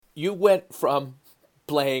you went from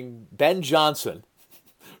playing Ben Jonson,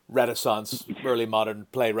 Renaissance, early modern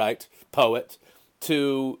playwright, poet,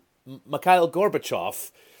 to Mikhail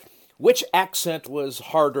Gorbachev. Which accent was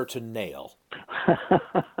harder to nail?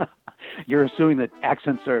 You're assuming that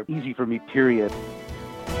accents are easy for me, period.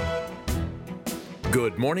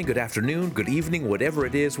 Good morning, good afternoon, good evening, whatever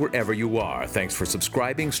it is, wherever you are. Thanks for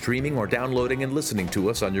subscribing, streaming, or downloading and listening to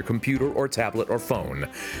us on your computer or tablet or phone.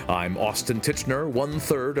 I'm Austin Titchener,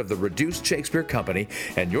 1/3 of the Reduced Shakespeare Company,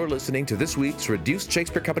 and you're listening to this week's Reduced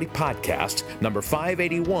Shakespeare Company podcast, number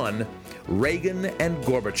 581, Reagan and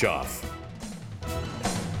Gorbachev.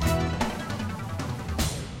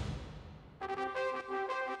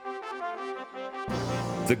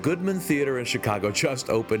 The Goodman Theatre in Chicago just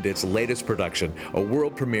opened its latest production, a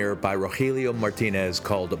world premiere by Rogelio Martinez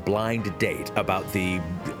called Blind Date, about the,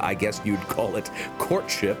 I guess you'd call it,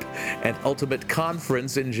 courtship and ultimate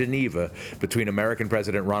conference in Geneva between American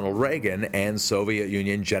President Ronald Reagan and Soviet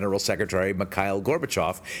Union General Secretary Mikhail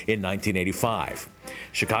Gorbachev in 1985.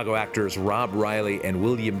 Chicago actors Rob Riley and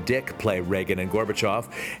William Dick play Reagan and Gorbachev,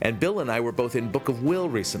 and Bill and I were both in Book of Will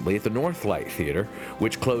recently at the Northlight Theater,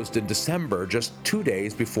 which closed in December, just 2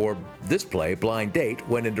 days before this play, Blind Date,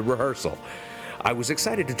 went into rehearsal. I was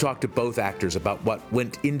excited to talk to both actors about what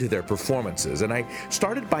went into their performances, and I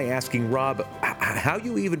started by asking Rob how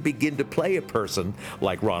you even begin to play a person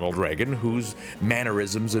like Ronald Reagan, whose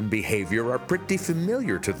mannerisms and behavior are pretty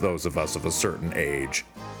familiar to those of us of a certain age.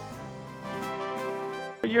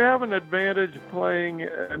 You have an advantage playing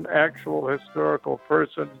an actual historical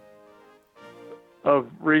person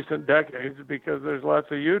of recent decades because there's lots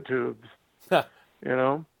of YouTubes, you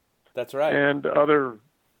know? That's right. And other,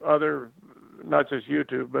 not just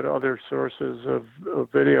YouTube, but other sources of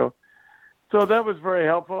video. So that was very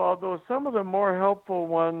helpful, although some of the more helpful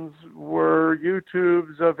ones were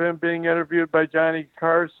YouTubes of him being interviewed by Johnny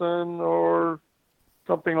Carson or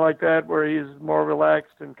something like that, where he's more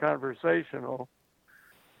relaxed and conversational.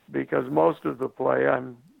 Because most of the play,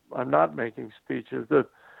 I'm not making speeches. The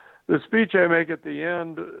speech I make at the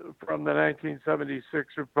end from the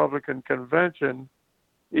 1976 Republican Convention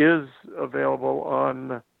is available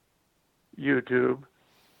on YouTube,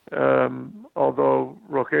 although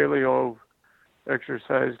Rogelio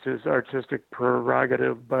exercised his artistic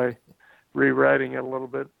prerogative by rewriting it a little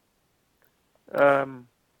bit.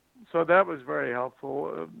 So that was very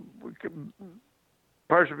helpful.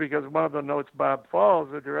 Partially because one of the notes Bob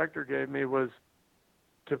Falls, the director, gave me was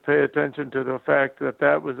to pay attention to the fact that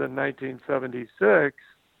that was in 1976,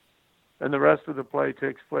 and the rest of the play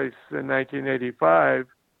takes place in 1985.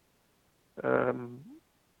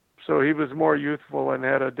 So he was more youthful and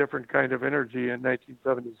had a different kind of energy in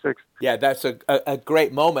 1976. Yeah, that's a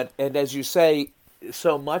great moment. And as you say,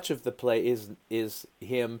 so much of the play is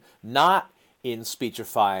him not in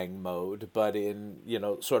speechifying mode, but in,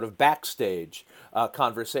 sort of backstage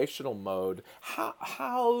conversational mode.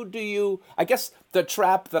 How do you, I guess the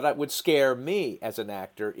trap that would scare me as an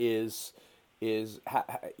actor is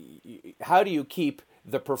how do you keep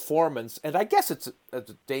the performance, and I guess it's a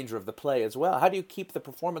danger of the play as well, how do you keep the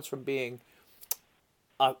performance from being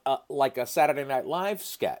like a Saturday Night Live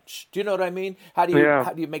sketch? Do you know what I mean? How do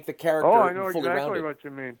you make the character fully rounded? Oh, I know exactly what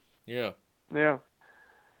you mean. Yeah.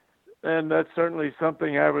 And that's certainly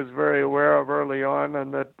something I was very aware of early on,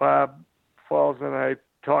 and that Bob Falls and I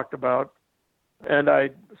talked about. And I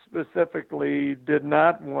specifically did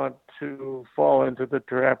not want to fall into the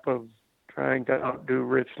trap of trying to outdo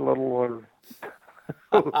Rich Little or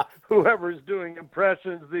whoever's doing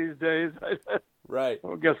impressions these days. Right.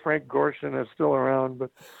 I guess Frank Gorshin is still around, but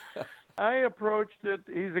I approached it.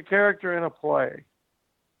 He's a character in a play.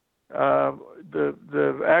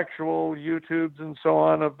 The actual YouTubes and so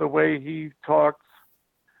on of the way he talks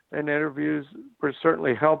and interviews were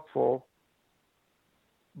certainly helpful,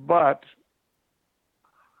 but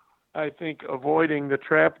I think avoiding the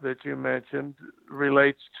trap that you mentioned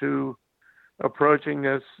relates to approaching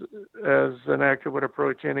this as an actor would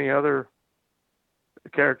approach any other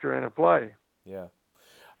character in a play. Yeah.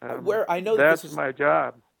 Where I know that's this is my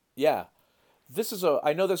job. Yeah.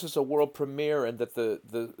 I know this is a world premiere, and that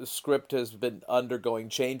the script has been undergoing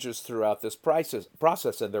changes throughout this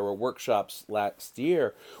process, and there were workshops last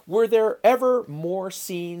year. Were there ever more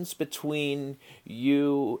scenes between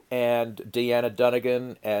you and Deanna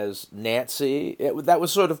Dunnigan as Nancy? That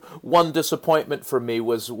was sort of one disappointment for me,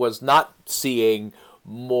 was not seeing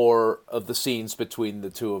more of the scenes between the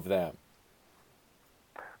two of them.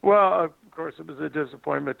 Well, of course, it was a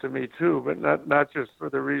disappointment to me too, but not just for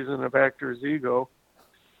the reason of actor's ego.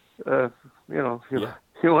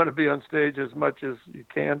 you want to be on stage as much as you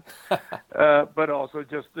can, but also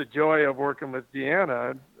just the joy of working with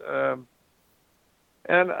Deanna.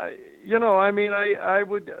 And I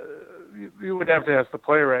would, you would have to ask the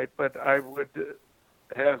playwright, but I would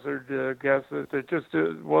hazard a guess that there just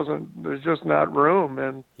there's just not room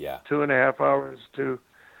in 2.5 hours to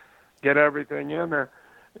get everything in there.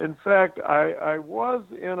 In fact, I was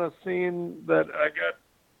in a scene that I got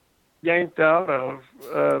yanked out of,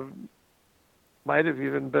 might have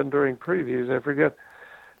even been during previews, I forget.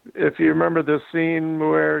 If you remember the scene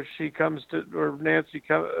where Nancy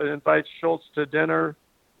invites Schultz to dinner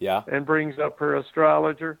and brings up her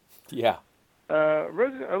astrologer. Yeah.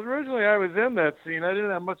 Originally, I was in that scene. I didn't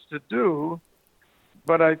have much to do,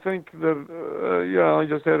 but I think I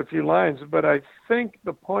just had a few lines. But I think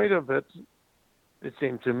the point of it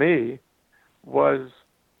seemed to me, was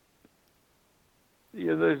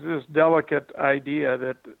there's this delicate idea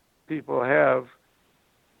that people have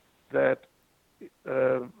that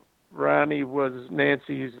Ronnie was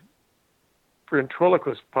Nancy's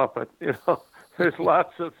ventriloquist puppet. There's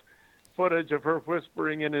lots of footage of her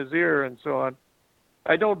whispering in his ear and so on.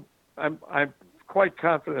 I'm quite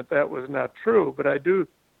confident that was not true, but I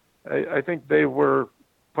think they were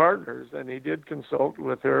partners, and he did consult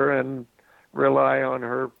with her and rely on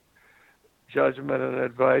her judgment and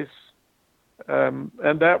advice. And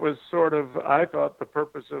that was sort of, I thought, the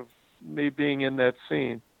purpose of me being in that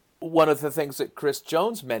scene. One of the things that Chris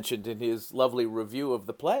Jones mentioned in his lovely review of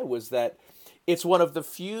the play was that it's one of the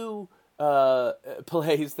few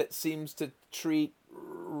plays that seems to treat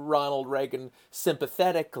Ronald Reagan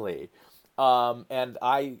sympathetically. And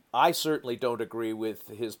I certainly don't agree with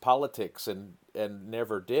his politics and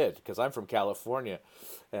never did, because I'm from California.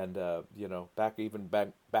 And, back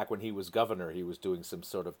when he was governor, he was doing some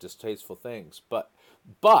sort of distasteful things. But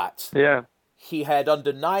yeah, he had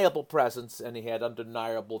undeniable presence and he had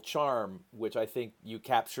undeniable charm, which I think you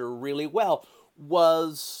capture really well.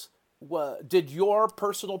 Did your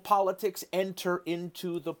personal politics enter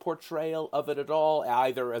into the portrayal of it at all,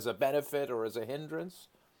 either as a benefit or as a hindrance?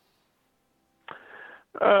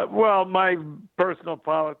 Well, my personal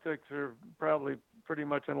politics are probably pretty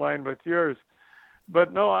much in line with yours.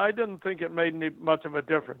 But no, I didn't think it made much of a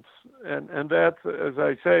difference. And that's, as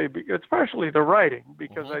I say, especially the writing,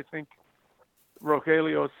 because I think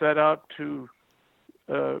Rogelio set out to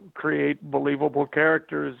create believable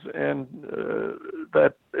characters, and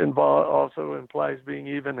that also implies being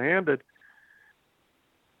even-handed.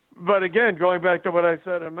 But again, going back to what I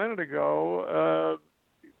said a minute ago,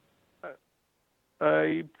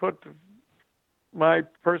 I put my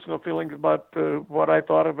personal feelings about what I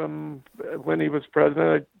thought of him when he was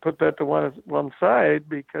president, I put that to one side,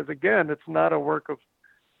 because, again, it's not a work of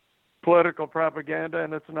political propaganda,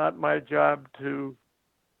 and it's not my job to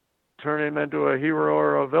turn him into a hero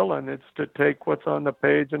or a villain. It's to take what's on the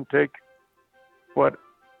page and take what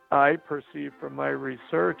I perceive from my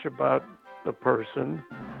research about the person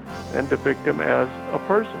and depict him as a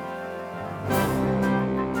person.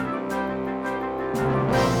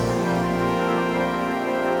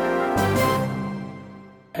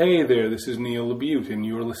 Hey there, this is Neil LaBute, and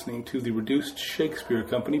you are listening to the Reduced Shakespeare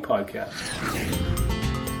Company podcast.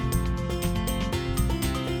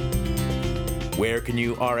 Where can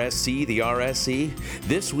you RSC the RSC?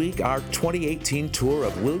 This week, our 2018 tour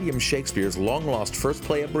of William Shakespeare's long-lost first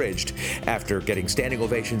play abridged, after getting standing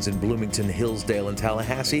ovations in Bloomington, Hillsdale, and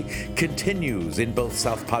Tallahassee, continues in both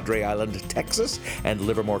South Padre Island, Texas, and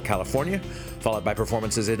Livermore, California, followed by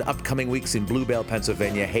performances in upcoming weeks in Bluebell,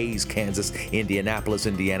 Pennsylvania, Hayes, Kansas, Indianapolis,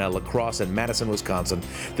 Indiana, La Crosse, and Madison, Wisconsin,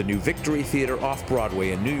 the new Victory Theater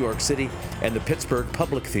off-Broadway in New York City, and the Pittsburgh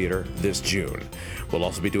Public Theater this June. We'll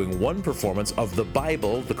also be doing one performance of The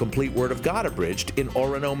Bible, the Complete Word of God abridged, in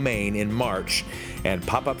Orono, Maine in March. And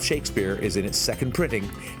Pop-Up Shakespeare is in its second printing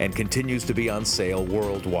and continues to be on sale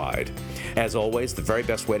worldwide. As always, the very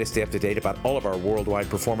best way to stay up to date about all of our worldwide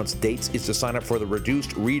performance dates is to sign up for the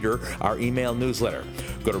Reduced Reader, our email newsletter.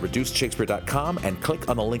 Go to reducedshakespeare.com and click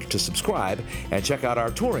on the link to subscribe, and check out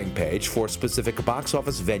our touring page for specific box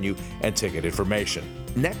office, venue, and ticket information.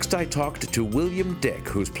 Next, I talked to William Dick,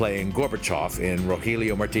 who's playing Gorbachev in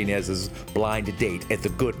Rogelio Martinez's Blind Date at the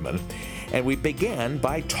Goodman, and we began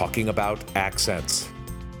by talking about accents.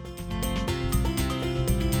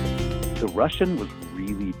 The Russian was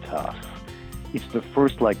really tough. It's the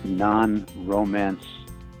first non-Romance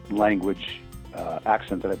language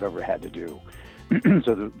accent that I've ever had to do.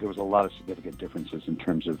 So there was a lot of significant differences in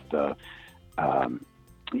terms of the,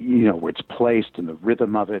 where it's placed and the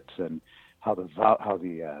rhythm of it, and how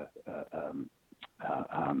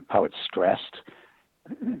it's stressed.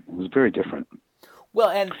 It was very different. Well,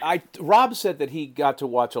 and Rob said that he got to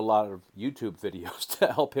watch a lot of YouTube videos to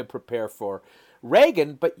help him prepare for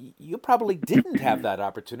Reagan, but you probably didn't have that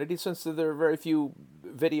opportunity since there are very few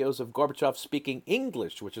videos of Gorbachev speaking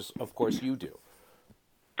English, which is, of course, you do.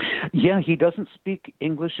 Yeah, he doesn't speak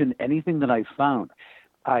English in anything that I found.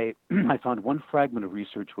 I found one fragment of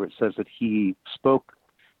research where it says that he spoke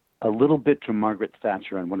a little bit to Margaret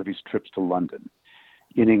Thatcher on one of his trips to London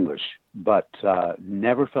in English, but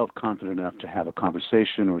never felt confident enough to have a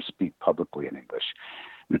conversation or speak publicly in English.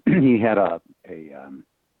 He had a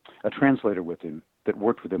translator with him that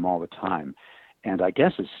worked with him all the time, and I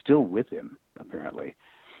guess is still with him, apparently.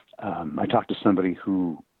 I talked to somebody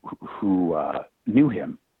who knew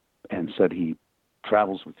him and said he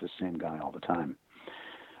travels with the same guy all the time.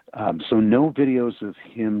 So no videos of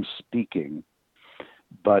him speaking,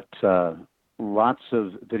 but lots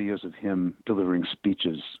of videos of him delivering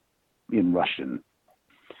speeches in Russian.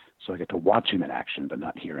 So I get to watch him in action, but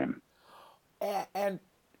not hear him. And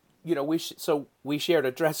you know, we shared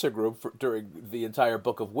a dresser group during the entire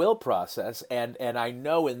Book of Will process, and I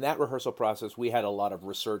know in that rehearsal process we had a lot of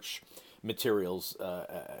research materials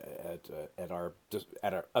at our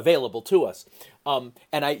available to us, and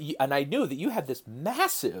I knew that you had this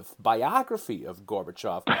massive biography of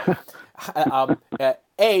Gorbachev.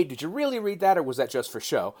 A, did you really read that, or was that just for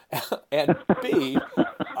show? And B,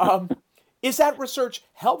 is that research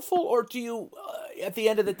helpful, or do you, at the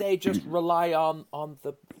end of the day, just rely on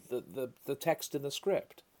the text in the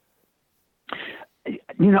script?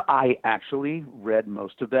 You know, I actually read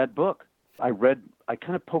most of that book. I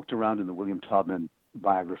kind of poked around in the William Taubman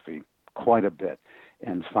biography quite a bit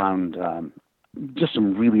and found just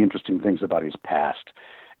some really interesting things about his past,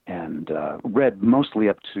 and read mostly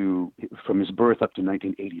from his birth up to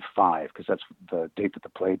 1985, because that's the date that the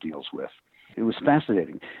play deals with. It was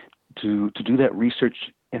fascinating to do that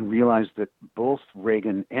research and realize that both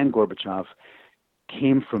Reagan and Gorbachev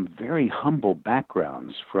came from very humble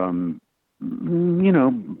backgrounds, from, you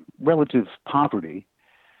know, relative poverty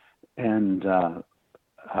and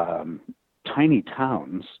tiny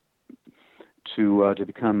towns to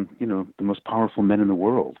become, you know, the most powerful men in the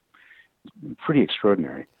world. Pretty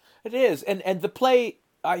extraordinary. It is, and the play,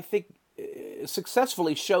 I think,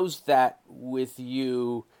 successfully shows that with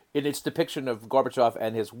you in its depiction of Gorbachev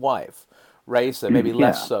and his wife, Raisa, maybe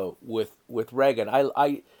less so with Reagan.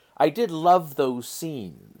 I did love those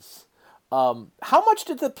scenes. How much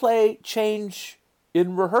did the play change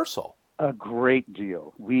in rehearsal? A great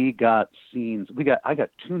deal. I got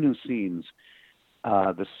 2 new scenes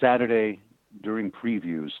the Saturday during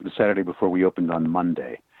previews, the Saturday before we opened on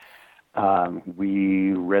Monday.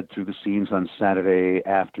 We read through the scenes on Saturday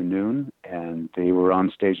afternoon, and they were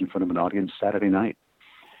on stage in front of an audience Saturday night.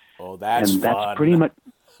 Oh, that's fun. That's pretty much,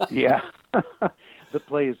 yeah. The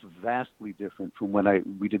play is vastly different from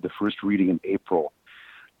when we did the first reading in April,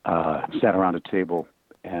 sat around a table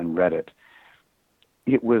and read it.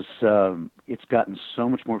 It's gotten so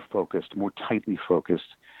much more focused, more tightly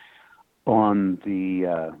focused on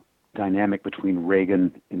the dynamic between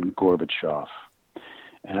Reagan and Gorbachev.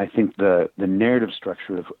 And I think the narrative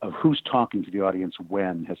structure of who's talking to the audience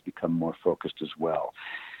when has become more focused as well.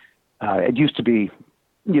 It used to be,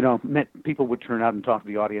 you know, people would turn out and talk to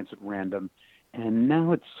the audience at random, and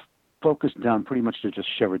now it's focused down pretty much to just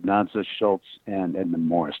Shevardnadze, Schultz, and Edmund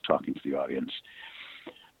Morris talking to the audience.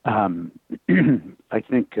 I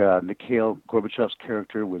think Mikhail Gorbachev's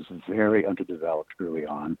character was very underdeveloped early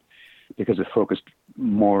on because it focused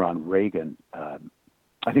more on Reagan.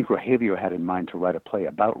 I think Rogelio had in mind to write a play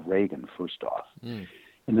about Reagan first off. And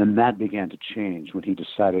then that began to change when he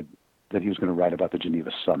decided that he was going to write about the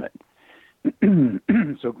Geneva summit.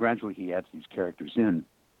 So gradually he adds these characters in.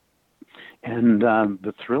 And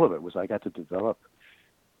the thrill of it was I got to develop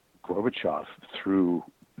Gorbachev through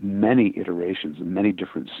many iterations and many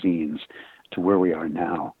different scenes to where we are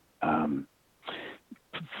now.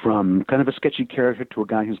 From kind of a sketchy character to a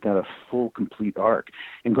guy who's got a full, complete arc.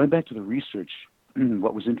 And going back to the research,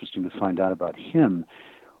 what was interesting to find out about him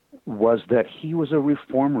was that he was a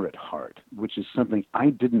reformer at heart, which is something I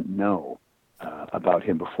didn't know about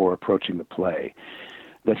him before approaching the play,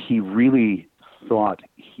 that he really thought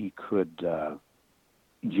he could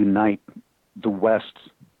unite the West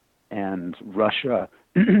and Russia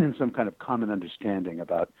in some kind of common understanding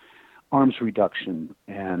about arms reduction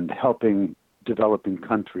and helping developing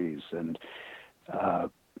countries, and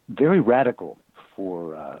very radical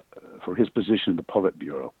for his position in the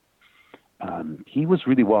Politburo. He was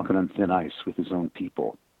really walking on thin ice with his own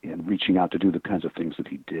people and reaching out to do the kinds of things that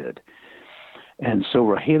he did. And so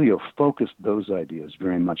Rogelio focused those ideas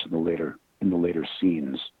very much in the later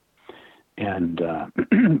scenes. And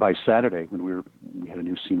by Saturday, when we had a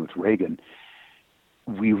new scene with Reagan,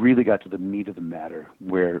 we really got to the meat of the matter,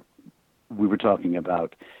 where we were talking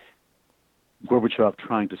about Gorbachev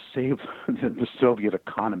trying to save the Soviet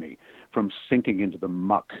economy from sinking into the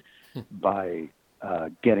muck by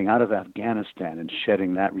getting out of Afghanistan and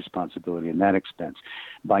shedding that responsibility and that expense,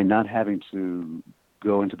 by not having to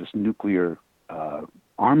go into this nuclear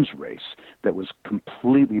arms race that was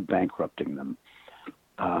completely bankrupting them.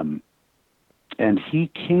 And he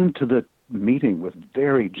came to the meeting with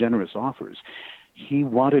very generous offers. He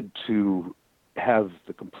wanted to have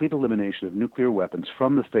the complete elimination of nuclear weapons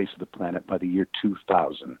from the face of the planet by the year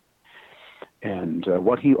 2000. And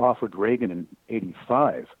what he offered Reagan in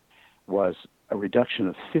 85 was a reduction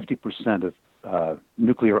of 50% of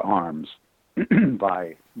nuclear arms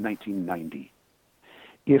by 1990,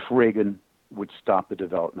 if Reagan would stop the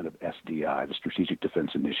development of SDI, the Strategic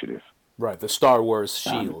Defense Initiative. Right, the Star Wars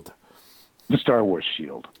shield. The Star Wars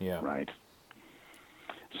shield, yeah. Right.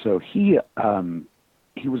 So he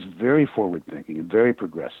was very forward-thinking and very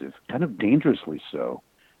progressive, kind of dangerously so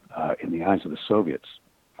in the eyes of the Soviets.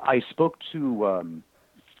 I spoke to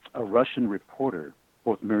a Russian reporter,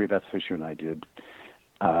 both Mary Beth Fisher and I did,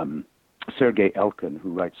 Sergei Elkin,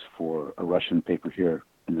 who writes for a Russian paper here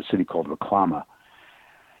in the city called Reklama.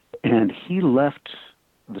 And he left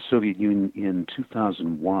the Soviet Union in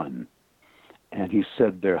 2001, and he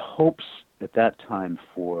said their hopes at that time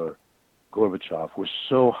for Gorbachev were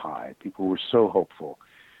so high, people were so hopeful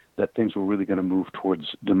that things were really going to move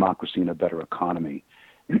towards democracy and a better economy,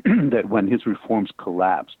 that when his reforms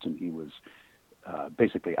collapsed and he was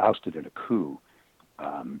basically ousted in a coup,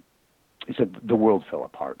 he said the world fell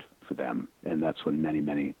apart for them, and that's when many,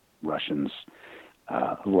 many Russians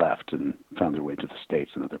left and found their way to the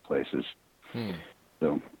States and other places.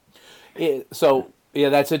 So, yeah,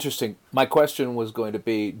 that's interesting. My question was going to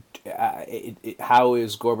be, how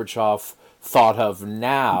is Gorbachev thought of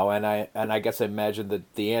now? And I guess I imagine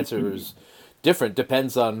that the answer is different,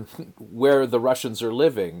 depends on where the Russians are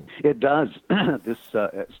living. It does. This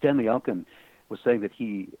Stanley Elkin was saying that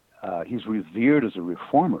he's revered as a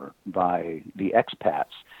reformer by the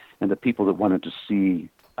expats and the people that wanted to see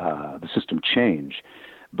the system change,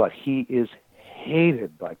 but he is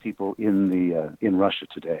hated by people in Russia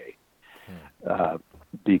today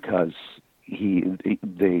because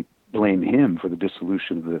they blame him for the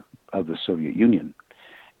dissolution of the Soviet Union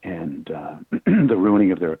and the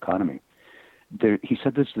ruining of their economy. He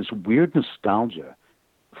said there's this weird nostalgia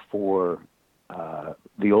for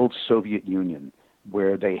the old Soviet Union,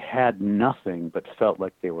 where they had nothing but felt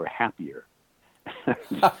like they were happier.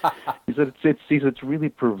 He said it's really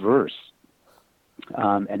perverse.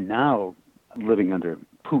 And now living under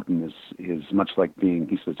Putin is much like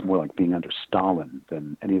he said it's more like being under Stalin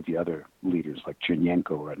than any of the other leaders like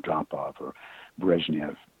Chernenko or Andropov or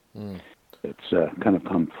Brezhnev. It's kind of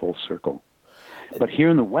come full circle. But here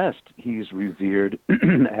in the West, he's revered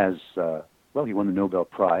as, he won the Nobel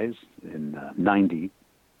Prize in 90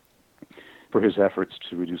 for his efforts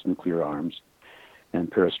to reduce nuclear arms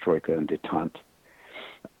and perestroika and détente.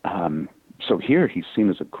 So here he's seen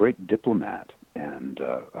as a great diplomat and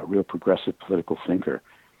a real progressive political thinker,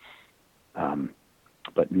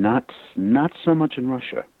 but not so much in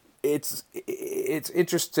Russia. It's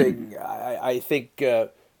interesting. I think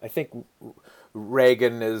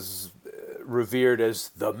Reagan is revered as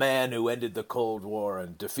the man who ended the Cold War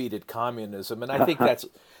and defeated communism, and I think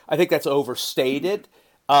that's overstated.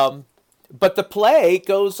 But the play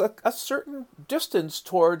goes a certain distance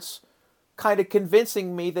towards kind of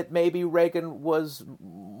convincing me that maybe Reagan was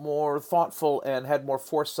more thoughtful and had more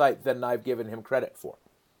foresight than I've given him credit for.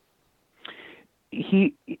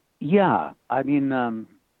 I mean,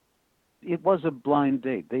 it was a blind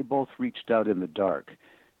date. They both reached out in the dark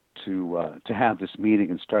to have this meeting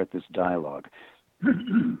and start this dialogue.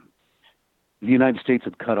 The United States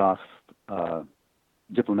had cut off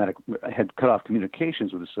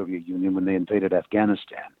communications with the Soviet Union when they invaded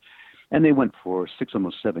Afghanistan, and they went for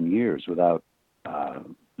almost 7 years without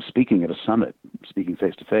speaking at a summit, speaking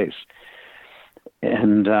face to face.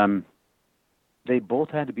 And they both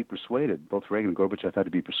had to be persuaded. Both Reagan and Gorbachev had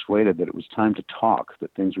to be persuaded that it was time to talk,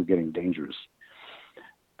 that things were getting dangerous.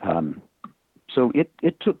 So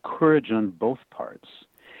it took courage on both parts.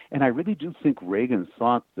 And I really do think Reagan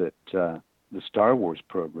thought that the Star Wars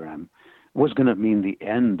program was going to mean the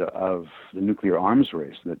end of the nuclear arms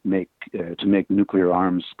race, to make nuclear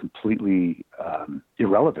arms completely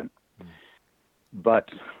irrelevant. But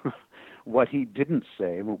what he didn't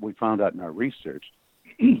say, what we found out in our research,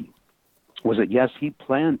 was that yes, he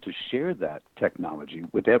planned to share that technology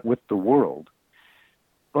with the world,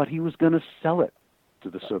 but he was going to sell it to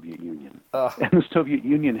the Soviet Union, and the Soviet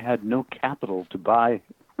Union had no capital to buy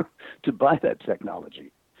that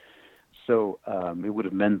technology. So it would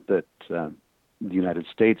have meant that the United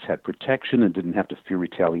States had protection and didn't have to fear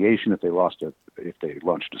retaliation if they launched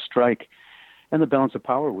a strike, and the balance of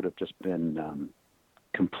power would have just been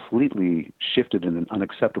completely shifted in an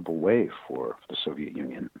unacceptable way for the Soviet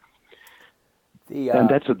Union. And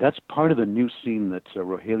that's part of the new scene that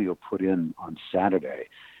Rogelio put in on Saturday,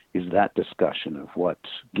 is that discussion of what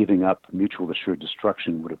giving up mutual assured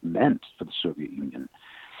destruction would have meant for the Soviet Union.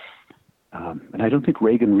 And I don't think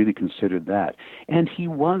Reagan really considered that. And he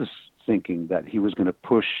was thinking that he was going to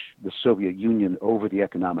push the Soviet Union over the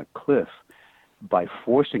economic cliff by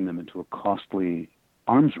forcing them into a costly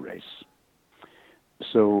arms race.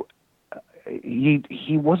 So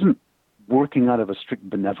he wasn't working out of a strict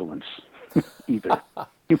benevolence either.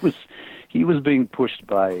 He was being pushed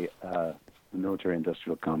by the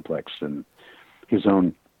military-industrial complex and his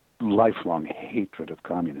own lifelong hatred of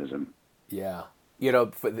communism. Yeah. You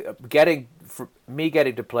know, for me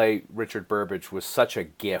getting to play Richard Burbage was such a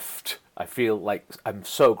gift. I feel like I'm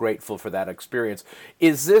so grateful for that experience.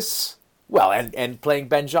 Is this, well, and playing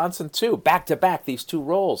Ben Jonson too, back to back, these two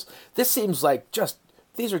roles. This seems like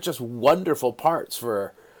these are just wonderful parts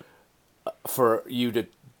for you to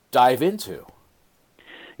dive into.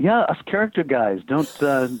 Yeah, us character guys don't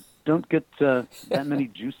get that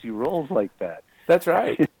many juicy roles like that. That's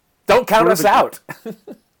right. Don't count us out.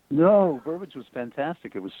 No, Burbage was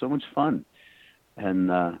fantastic. It was so much fun,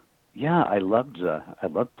 and I loved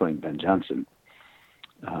playing Ben Jonson.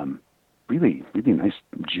 Really, really nice,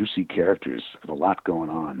 juicy characters with a lot going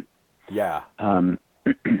on. Yeah. And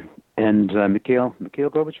Mikhail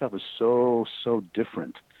Gorbachev is so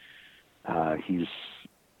different. He's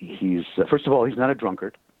first of all, he's not a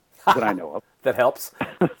drunkard that I know of. That helps.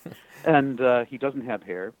 And he doesn't have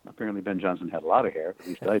hair. Apparently, Ben Jonson had a lot of hair. At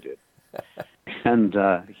least I did. And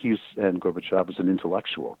Gorbachev was an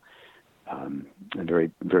intellectual, and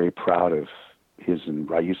very, very proud of his and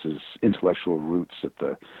Rais's intellectual roots at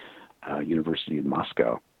the university in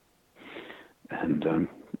Moscow. And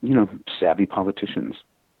savvy politicians.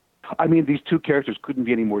 I mean, these two characters couldn't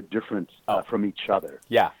be any more different from each other.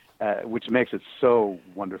 Yeah. Which makes it so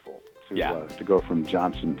wonderful to go from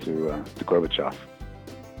Jonson to Gorbachev.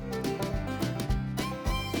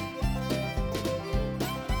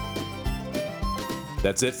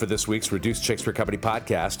 That's it for this week's Reduced Shakespeare Company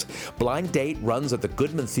podcast. Blind Date runs at the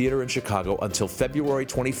Goodman Theatre in Chicago until February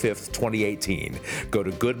 25th, 2018. Go to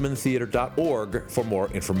goodmantheatre.org for more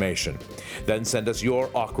information. Then send us your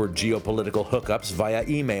awkward geopolitical hookups via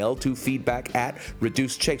email to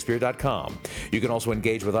feedback@reducedshakespeare.com. You can also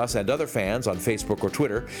engage with us and other fans on Facebook or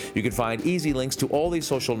Twitter. You can find easy links to all these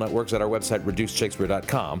social networks at our website,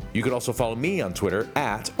 reducedshakespeare.com. You can also follow me on Twitter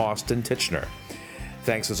 @Austin Titchener.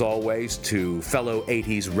 Thanks as always to fellow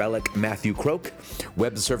 80s relic Matthew Croak,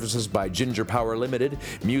 web services by Ginger Power Limited,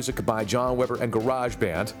 music by John Weber and Garage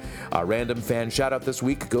Band. Our random fan shout out this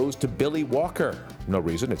week goes to Billy Walker. No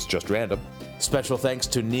reason, it's just random. Special thanks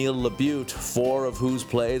to Neil LaBute, 4 of whose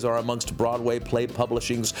plays are amongst Broadway Play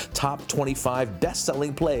Publishing's top 25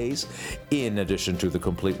 best-selling plays, in addition to the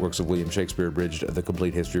complete works of William Shakespeare abridged, The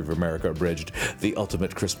Complete History of America abridged, The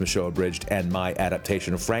Ultimate Christmas Show abridged, and my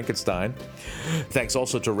adaptation of Frankenstein. Thanks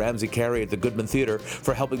also to Ramsey Carey at the Goodman Theatre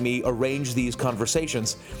for helping me arrange these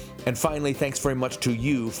conversations. And finally, thanks very much to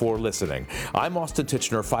you for listening. I'm Austin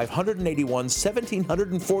Titchener, 581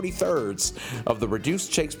 1743rds of the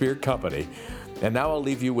Reduced Shakespeare Company. And now I'll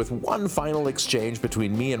leave you with one final exchange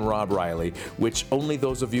between me and Rob Riley, which only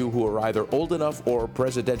those of you who are either old enough or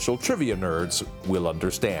presidential trivia nerds will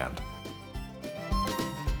understand.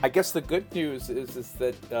 I guess the good news is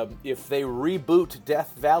that if they reboot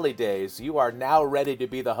Death Valley Days, you are now ready to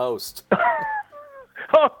be the host.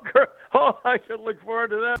 I can look forward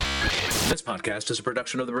to that. This podcast is a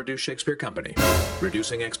production of the Reduced Shakespeare Company,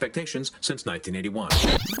 reducing expectations since 1981.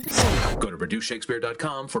 Go to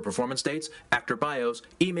reducedshakespeare.com for performance dates, actor bios,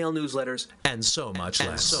 email newsletters, and so much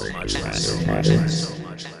less.